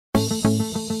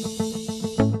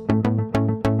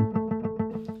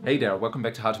Hey there, welcome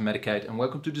back to How to Medicate and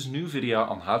welcome to this new video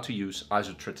on how to use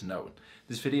isotretinoin.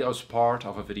 This video is part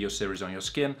of a video series on your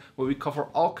skin where we cover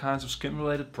all kinds of skin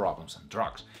related problems and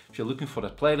drugs. If you're looking for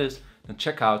that playlist, then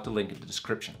check out the link in the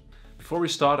description. Before we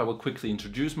start, I will quickly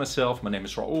introduce myself. My name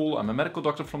is Raoul, I'm a medical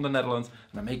doctor from the Netherlands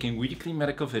and I'm making weekly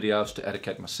medical videos to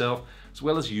educate myself as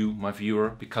well as you, my viewer,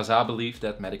 because I believe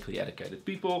that medically educated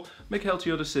people make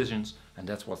healthier decisions and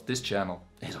that's what this channel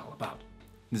is all about.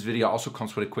 This video also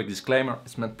comes with a quick disclaimer.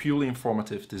 It's meant purely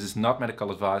informative. This is not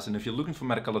medical advice, and if you're looking for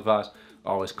medical advice,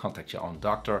 always contact your own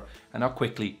doctor. And now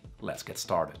quickly, let's get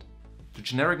started. The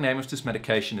generic name of this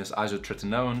medication is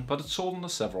isotretinoin, but it's sold under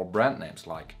several brand names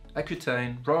like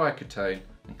Accutane, Roaccutane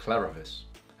and Claravis.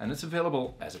 And it's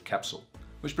available as a capsule.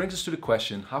 Which brings us to the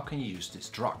question, how can you use this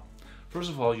drug? First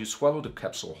of all, you swallow the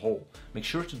capsule whole. Make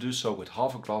sure to do so with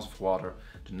half a glass of water.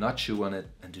 Do not chew on it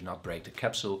and do not break the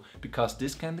capsule, because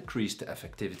this can decrease the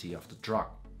effectivity of the drug.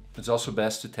 It's also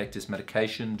best to take this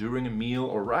medication during a meal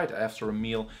or right after a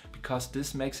meal, because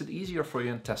this makes it easier for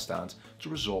your intestines to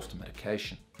resolve the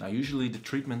medication. Now usually the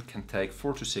treatment can take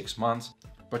 4 to 6 months,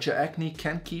 but your acne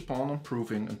can keep on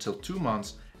improving until 2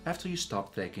 months after you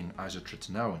stop taking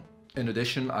isotretinoin. In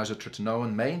addition,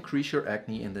 isotretinoin may increase your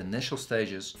acne in the initial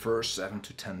stages, first 7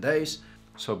 to 10 days,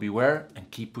 so beware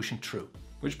and keep pushing through.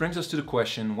 Which brings us to the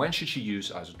question, when should you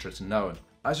use isotretinoin?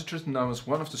 Isotretinoin is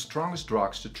one of the strongest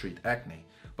drugs to treat acne,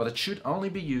 but it should only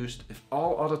be used if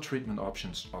all other treatment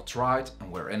options are tried and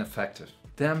were ineffective.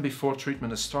 Then, before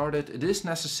treatment is started, it is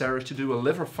necessary to do a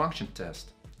liver function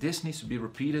test. This needs to be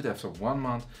repeated after 1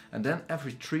 month and then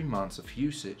every 3 months of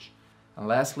usage. And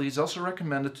lastly, it's also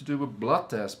recommended to do a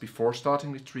blood test before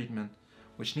starting the treatment,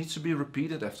 which needs to be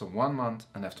repeated after 1 month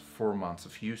and after 4 months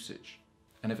of usage.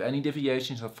 And if any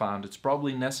deviations are found, it's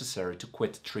probably necessary to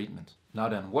quit the treatment. Now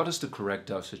then, what is the correct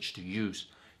dosage to use?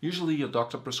 Usually your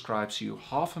doctor prescribes you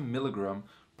 0.5 milligram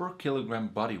per kilogram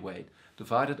body weight,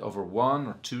 divided over 1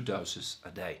 or 2 doses a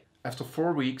day. After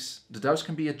 4 weeks, the dose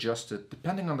can be adjusted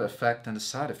depending on the effect and the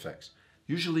side effects.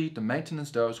 Usually the maintenance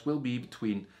dose will be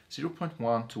between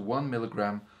 0.1 to 1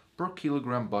 milligram per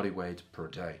kilogram body weight per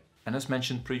day. And as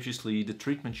mentioned previously, the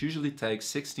treatment usually takes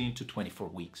 16 to 24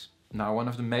 weeks. Now, one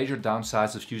of the major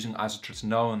downsides of using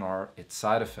isotretinoin are its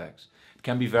side effects. It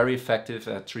can be very effective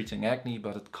at treating acne,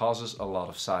 but it causes a lot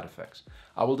of side effects.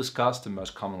 I will discuss the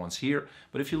most common ones here,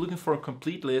 but if you're looking for a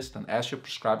complete list, then ask your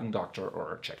prescribing doctor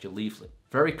or check your leaflet.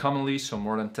 Very commonly, so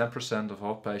more than 10% of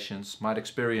all patients might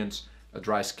experience a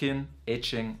dry skin,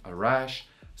 itching, a rash,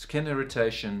 skin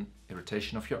irritation,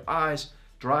 irritation of your eyes,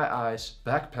 dry eyes,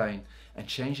 back pain, and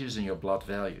changes in your blood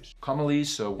values. Commonly,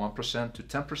 so 1% to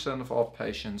 10% of all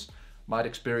patients might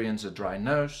experience a dry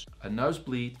nose, a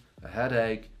nosebleed, a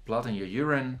headache, blood in your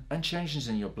urine, and changes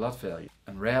in your blood value.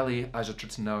 And rarely,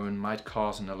 isotretinoin might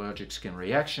cause an allergic skin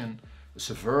reaction, a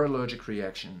severe allergic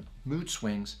reaction, mood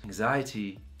swings,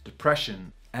 anxiety,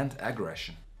 depression, and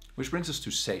aggression. Which brings us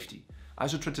to safety.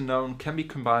 Isotretinoin can be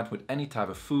combined with any type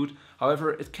of food,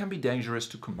 however it can be dangerous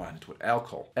to combine it with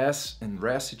alcohol. As in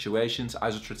rare situations,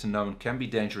 isotretinoin can be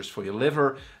dangerous for your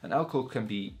liver and alcohol can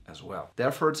be as well.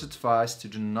 Therefore it's advised to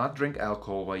do not drink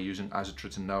alcohol while using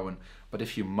isotretinoin, but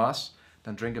if you must,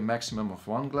 then drink a maximum of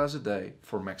 1 glass a day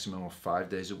for a maximum of 5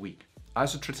 days a week.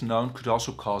 Isotretinoin could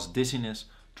also cause dizziness,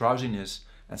 drowsiness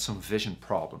and some vision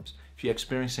problems. If you're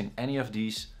experiencing any of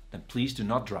these, then please do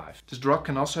not drive. This drug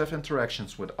can also have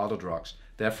interactions with other drugs,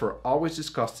 therefore always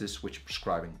discuss this with your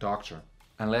prescribing doctor.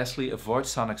 And lastly, avoid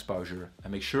sun exposure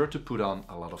and make sure to put on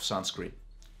a lot of sunscreen.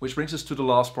 Which brings us to the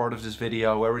last part of this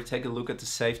video, where we take a look at the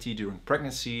safety during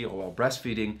pregnancy or while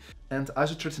breastfeeding. And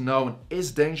isotretinoin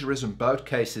is dangerous in both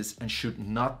cases and should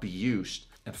not be used.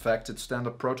 In fact, it's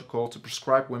standard protocol to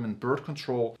prescribe women birth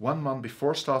control 1 month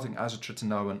before starting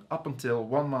isotretinoin up until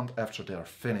 1 month after they are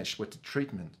finished with the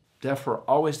treatment. Therefore,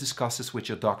 always discuss this with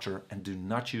your doctor and do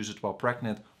not use it while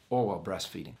pregnant or while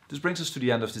breastfeeding. This brings us to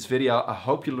the end of this video. I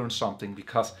hope you learned something,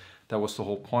 because that was the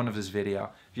whole point of this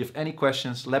video. If you have any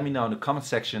questions, let me know in the comment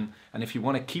section. And if you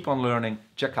want to keep on learning,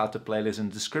 check out the playlist in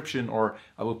the description, or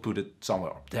I will put it somewhere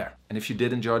up there. And if you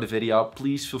did enjoy the video,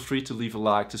 please feel free to leave a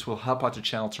like. This will help out the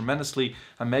channel tremendously,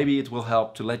 and maybe it will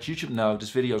help to let YouTube know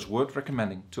this video is worth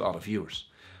recommending to other viewers.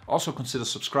 Also consider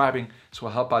subscribing, this will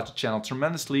help out the channel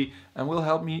tremendously and will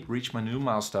help me reach my new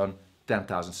milestone,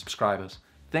 10,000 subscribers.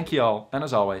 Thank you all, and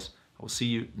as always, I will see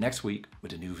you next week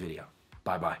with a new video.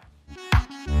 Bye bye.